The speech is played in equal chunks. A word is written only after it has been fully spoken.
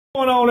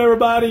What's going on,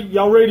 everybody?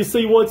 Y'all ready to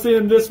see what's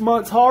in this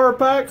month's horror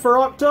pack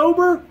for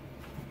October?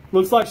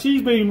 Looks like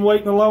she's been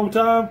waiting a long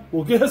time.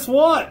 Well, guess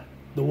what?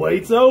 The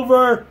wait's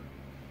over.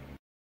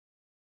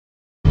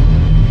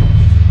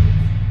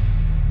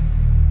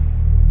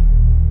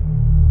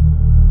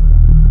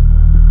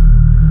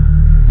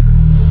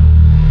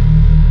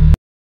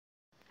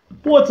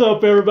 What's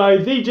up,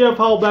 everybody? The Jeff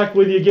Hall back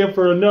with you again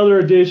for another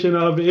edition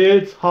of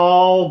It's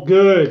Hall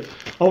Good.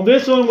 On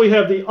this one, we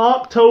have the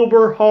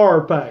October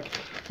horror pack.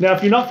 Now,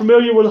 if you're not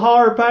familiar with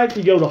horror packs,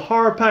 you go to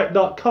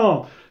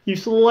horrorpack.com. You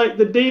select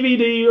the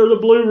DVD or the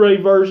Blu-ray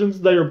versions.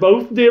 They are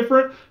both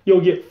different. You'll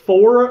get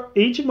 4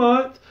 each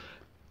month.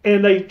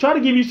 And they try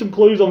to give you some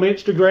clues on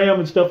Instagram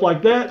and stuff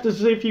like that to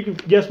see if you can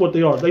guess what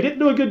they are. They didn't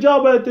do a good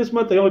job at it this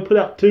month. They only put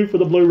out 2 for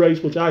the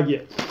Blu-rays, which I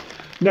get.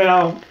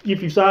 Now,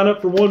 if you sign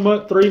up for 1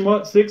 month, 3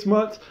 months, 6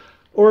 months,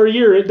 or a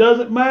year, it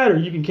doesn't matter.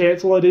 You can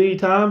cancel it at any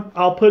time.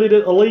 I'll put it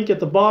at a link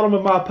at the bottom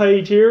of my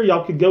page here.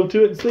 Y'all can go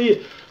to it and see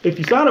it. If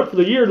you sign up for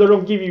the year, they're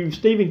going to give you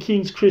Stephen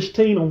King's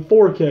Christine on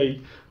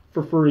 4K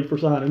for free for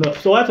signing up.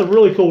 So that's a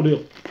really cool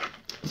deal.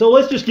 So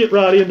let's just get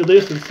right into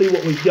this and see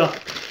what we've got.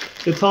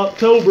 It's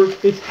October.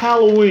 It's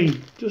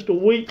Halloween. Just a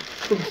week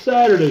from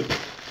Saturday.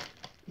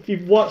 If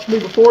you've watched me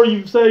before,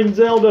 you've seen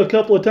Zelda a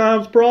couple of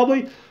times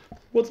probably.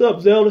 What's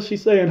up, Zelda?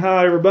 She's saying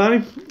hi,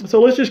 everybody. So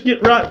let's just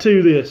get right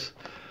to this.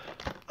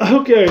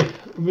 Okay,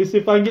 let me see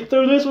if I can get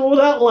through this one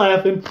without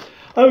laughing.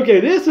 Okay,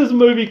 this is a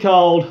movie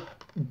called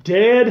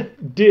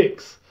Dead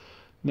Dicks.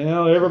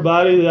 Now,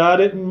 everybody, I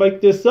didn't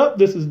make this up.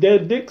 This is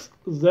Dead Dicks.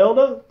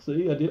 Zelda,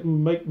 see, I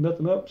didn't make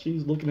nothing up.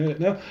 She's looking at it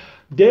now.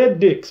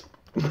 Dead Dicks.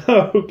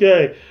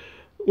 Okay,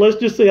 let's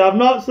just see. I've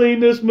not seen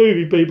this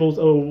movie, people.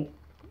 So,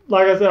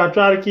 like I said, I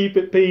try to keep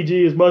it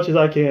PG as much as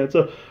I can.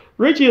 So,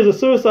 Richie is a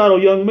suicidal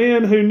young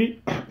man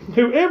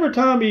who every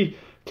time he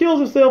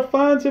kills himself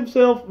finds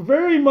himself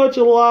very much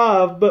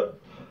alive, but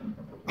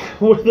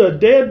with a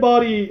dead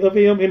body of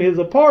him in his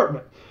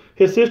apartment.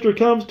 His sister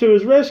comes to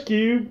his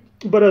rescue,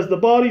 but as the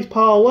bodies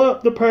pile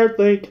up, the pair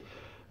think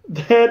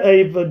that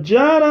a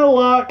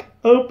vagina-like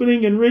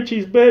opening in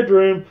Richie's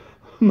bedroom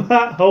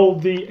might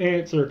hold the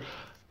answer.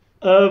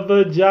 A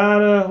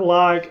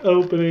vagina-like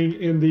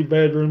opening in the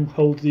bedroom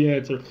holds the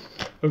answer.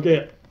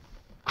 Okay.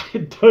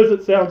 It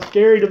doesn't sound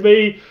scary to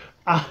me.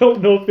 I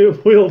don't know if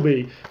it will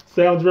be.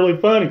 Sounds really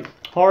funny.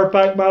 Horror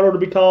pack might ought to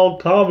be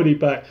called comedy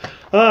pack.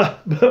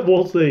 But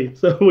we'll see.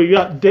 So we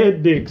got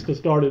Dead Dicks to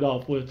start it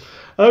off with.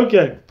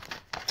 Okay.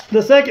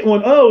 The second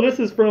one. Oh, this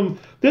is one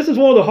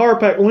of the horror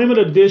pack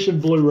limited edition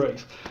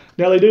Blu-rays.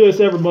 Now they do this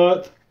every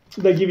month.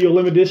 They give you a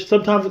limited edition.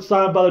 Sometimes it's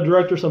signed by the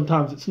director.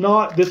 Sometimes it's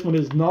not. This one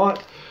is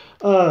not.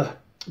 I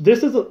think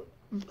this is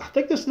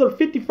the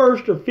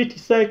 51st or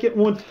 52nd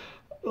one.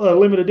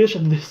 Limited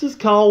edition. This is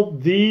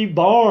called The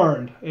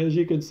Barn, as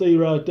you can see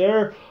right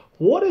there.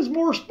 What is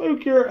more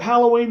spookier at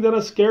Halloween than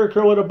a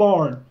scarecrow at a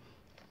barn?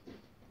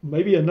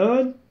 Maybe a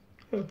nun?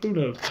 Who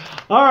knows?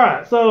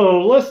 Alright,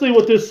 so let's see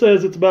what this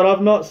says it's about.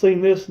 I've not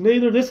seen this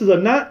neither. This is a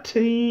I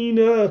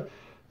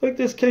think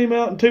this came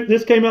out in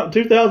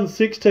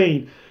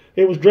 2016.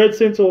 It was Dread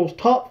Central's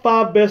top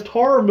 5 best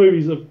horror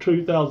movies of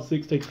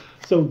 2016.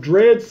 So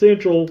Dread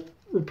Central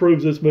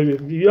approves this movie.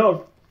 If you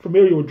don't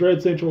familiar with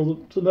Dread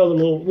Central, it's another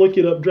little, look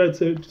it up,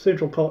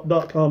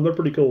 dreadcentral.com. They're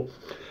pretty cool.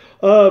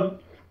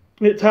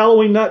 It's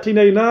Halloween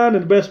 1989,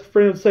 and best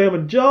friends Sam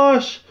and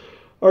Josh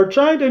are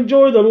trying to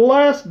enjoy the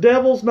last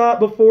devil's night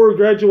before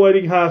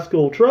graduating high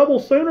school. Trouble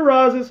soon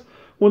arises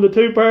when the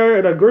two pair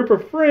and a group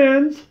of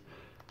friends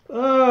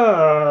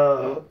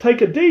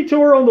take a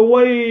detour on the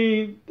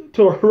way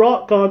to a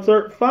rock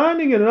concert,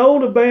 finding an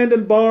old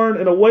abandoned barn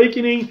and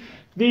awakening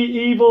the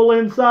evil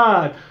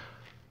inside.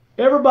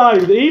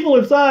 Everybody, the evil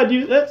inside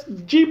you, that's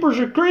Jeepers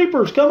or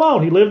Creepers. Come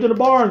on, he lived in a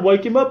barn.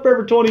 Wake him up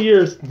every 20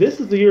 years. This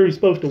is the year he's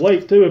supposed to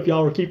wake, too, if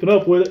y'all are keeping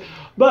up with it.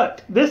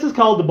 But this is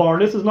called The Barn.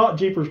 This is not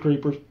Jeepers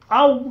Creepers.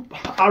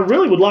 I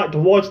really would like to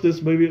watch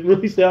this movie. It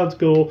really sounds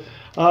cool.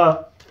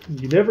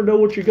 You never know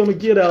what you're going to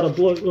get out of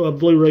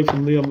Blu-ray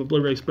from them, a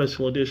Blu-ray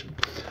special edition.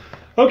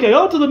 Okay,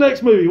 on to the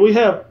next movie.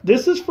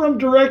 This is from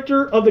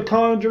director of The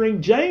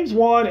Conjuring, James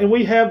Wan, and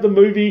we have the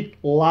movie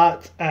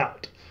Lights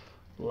Out.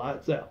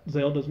 Lights Out.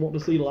 Zelda's wanting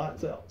to see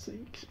Lights Out.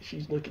 See,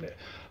 she's looking at it.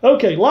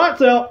 Okay,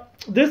 Lights Out.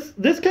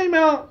 This came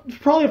out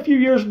probably a few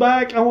years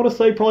back. I want to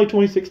say probably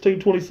 2016,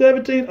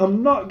 2017.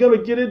 I'm not going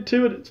to get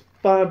into it. It's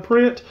fine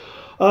print.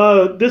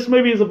 This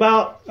movie is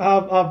about,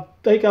 I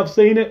think I've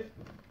seen it.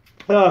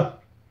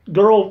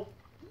 Girl,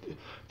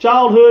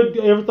 childhood,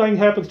 everything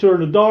happens to her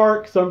in the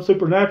dark, some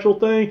supernatural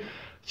thing.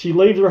 She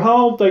leaves her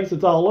home, thinks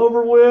it's all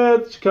over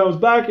with. She comes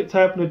back, it's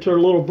happening to her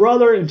little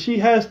brother, and she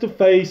has to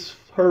face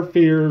her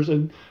fears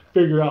and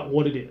figure out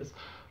what it is.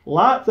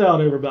 Lights out,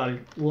 everybody.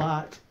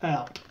 Lights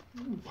out.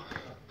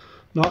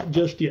 Not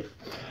just yet.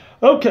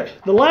 Okay,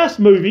 the last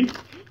movie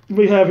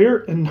we have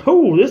here, and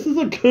this is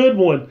a good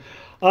one.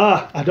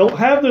 I don't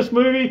have this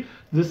movie.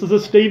 This is a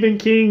Stephen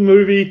King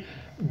movie.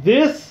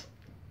 This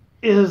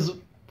is,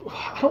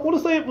 I don't want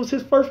to say it was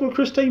his first one.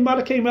 Christine might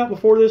have came out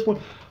before this one.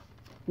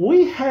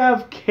 We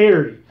have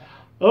Carrie.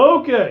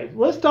 Okay,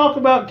 let's talk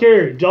about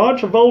Carrie. John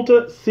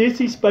Travolta,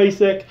 Sissy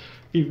Spacek. If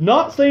you've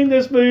not seen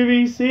this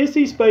movie,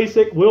 Sissy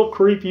Spacek will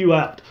creep you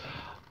out.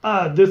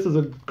 This is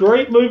a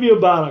great movie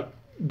about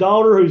a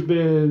daughter who's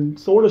been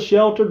sort of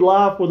sheltered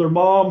life with her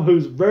mom,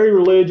 who's very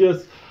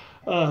religious.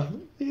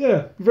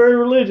 Yeah, very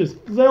religious.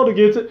 Zelda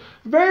gets it.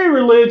 Very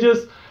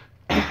religious.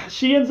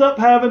 She ends up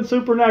having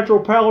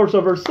supernatural powers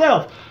of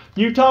herself.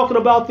 You talking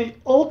about the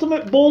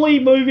ultimate bully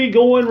movie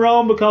going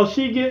wrong because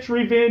she gets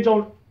revenge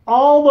on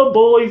all the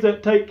bullies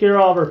that take care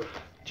of her.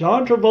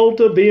 John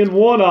Travolta being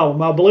one of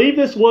them. I believe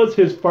this was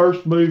his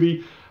first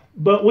movie,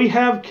 but we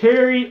have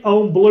Carrie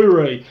on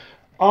Blu-ray.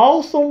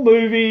 Awesome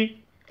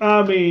movie.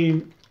 I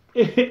mean,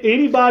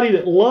 anybody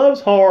that loves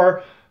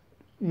horror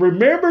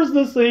remembers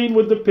the scene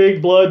with the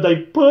pig blood. They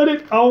put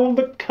it on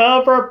the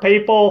cover,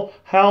 people.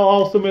 How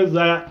awesome is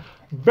that?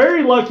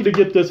 Very lucky to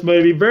get this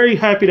movie. Very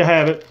happy to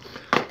have it.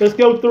 Let's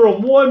go through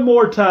them one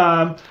more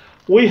time.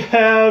 We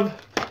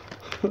have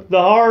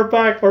the horror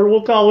pack, or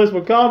we'll call this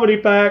one comedy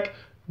pack,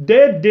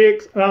 Dead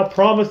Dicks, and I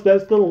promise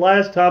that's the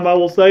last time I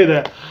will say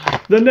that.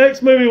 The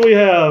next movie we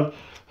have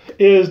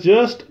is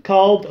just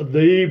called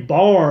The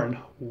Barn.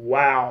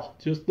 Wow,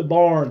 just The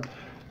Barn.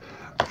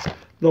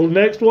 The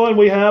next one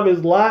we have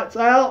is Lights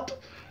Out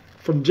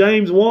from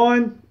James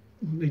Wan.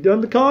 He done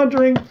The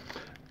Conjuring.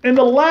 And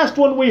the last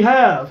one we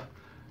have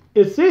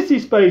is Sissy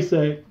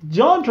Spacek,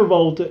 John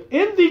Travolta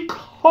in the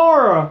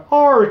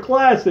horror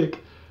classic,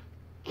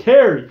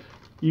 Carrie.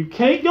 You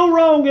can't go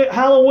wrong at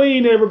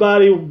Halloween,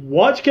 everybody.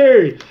 Watch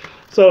Carrie.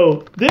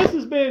 So this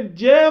has been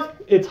Jeff.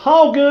 It's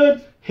all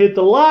good. Hit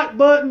the like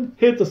button.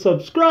 Hit the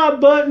subscribe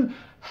button.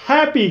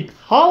 Happy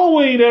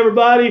Halloween,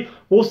 everybody.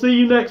 We'll see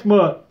you next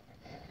month.